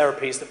positive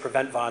therapies that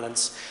prevent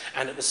violence,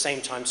 and at the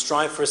same time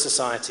strive for a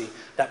society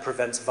that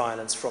prevents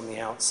violence from the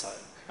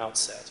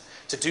outset.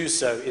 To do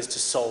so is to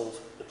solve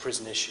the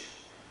prison issue.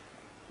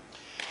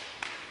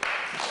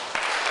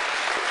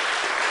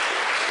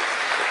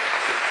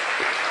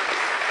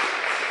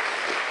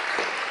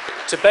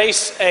 To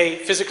base a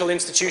physical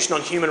institution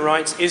on human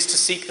rights is to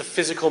seek the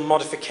physical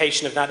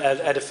modification of that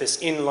edifice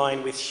in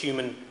line with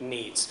human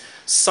needs.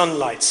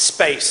 Sunlight,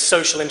 space,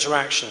 social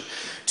interaction.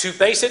 To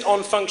base it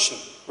on function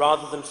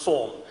rather than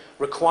form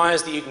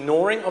requires the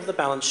ignoring of the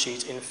balance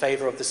sheet in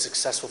favor of the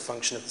successful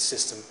function of the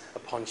system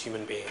upon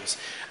human beings,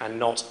 and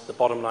not the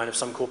bottom line of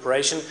some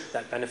corporation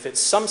that benefits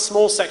some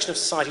small section of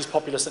society's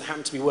populace that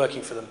happen to be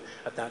working for them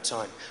at that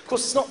time. Of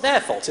course, it's not their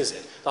fault, is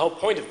it? The whole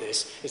point of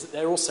this is that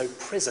they're also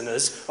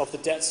prisoners of the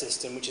debt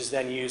system, which is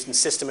then used and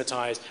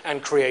systematized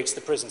and creates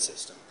the prison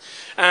system.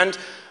 And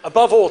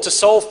above all, to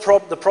solve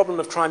the problem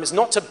of crime is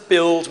not to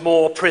build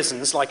more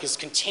prisons, like is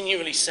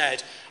continually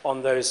said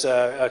on those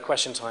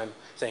question time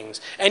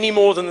things, any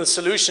more than the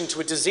solution to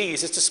a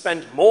disease is to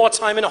spend more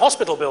time in a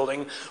hospital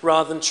building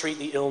rather than treat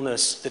the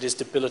illness that is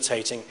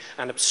debilitating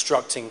and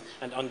obstructing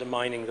and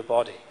undermining the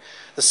body.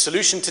 The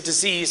solution to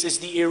disease is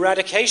the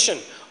eradication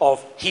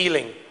of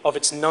healing of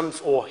its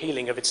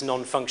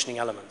non-functioning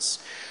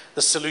elements.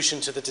 The solution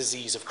to the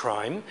disease of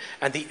crime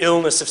and the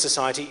illness of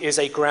society is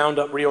a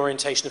ground-up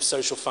reorientation of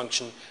social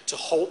function to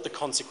halt the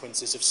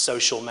consequences of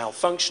social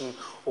malfunction,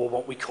 or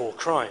what we call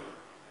crime.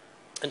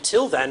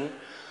 Until then,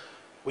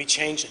 we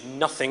change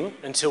nothing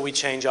until we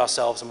change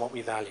ourselves and what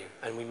we value,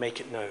 and we make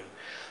it known.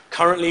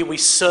 Currently, we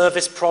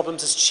service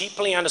problems as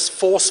cheaply and as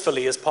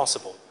forcefully as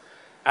possible.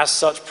 As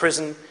such,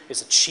 prison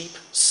is a cheap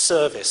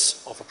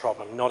service of a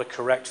problem, not a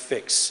correct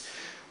fix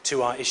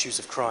to our issues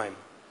of crime.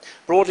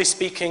 Broadly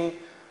speaking,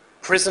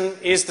 prison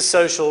is the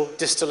social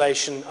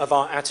distillation of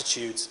our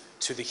attitudes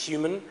to the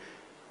human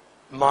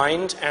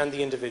mind and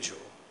the individual.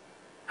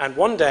 And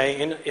one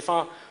day, if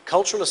our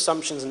cultural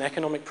assumptions and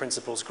economic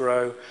principles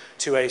grow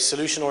to a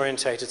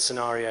solution-orientated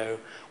scenario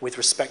with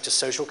respect to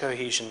social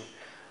cohesion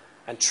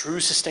and true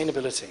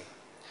sustainability,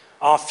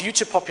 our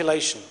future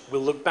population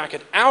will look back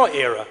at our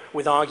era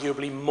with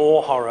arguably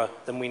more horror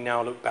than we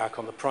now look back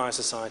on the prior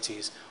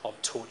societies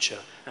of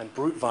torture and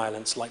brute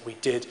violence like we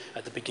did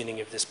at the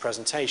beginning of this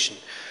presentation.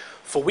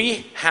 For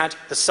we had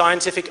the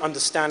scientific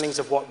understandings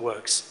of what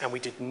works, and we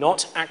did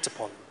not act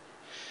upon them.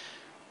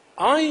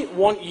 I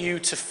want you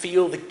to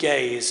feel the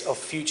gaze of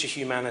future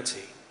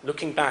humanity,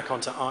 looking back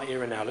onto our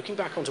era now, looking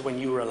back onto when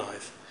you were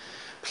alive.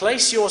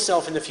 Place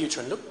yourself in the future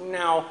and look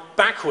now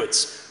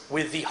backwards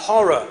with the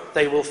horror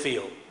they will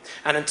feel.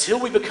 And until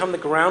we become the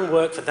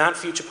groundwork for that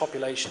future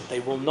population,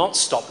 they will not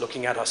stop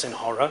looking at us in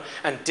horror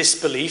and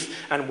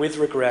disbelief and with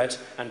regret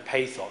and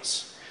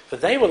pathos. For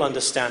they will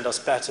understand us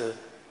better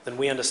than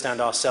we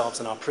understand ourselves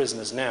and our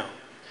prisoners now.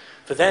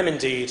 For them,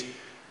 indeed,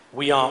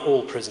 we are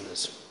all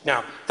prisoners.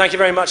 Now, thank you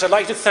very much. I'd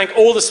like to thank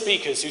all the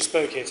speakers who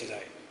spoke here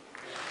today.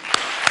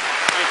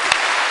 Thank you.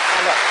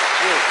 Stand up.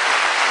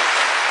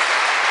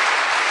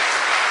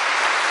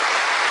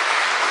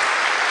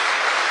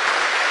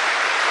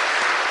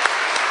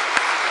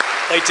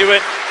 They do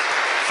it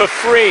for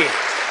free.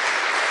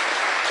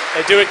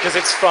 They do it because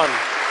it's fun.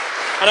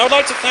 And I would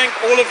like to thank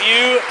all of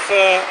you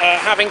for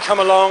having come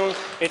along.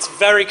 It's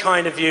very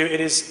kind of you. It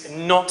is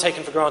not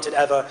taken for granted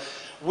ever.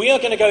 We are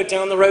going to go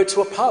down the road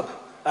to a pub.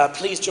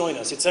 Please join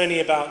us. It's only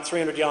about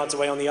 300 yards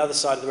away on the other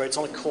side of the road. It's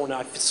on a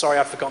corner. Sorry,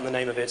 I've forgotten the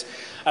name of it.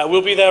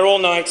 We'll be there all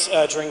night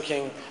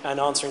drinking and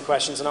answering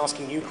questions and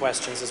asking you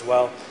questions as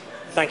well.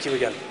 Thank you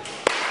again.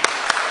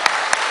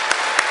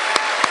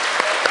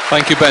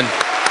 Thank you,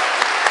 Ben.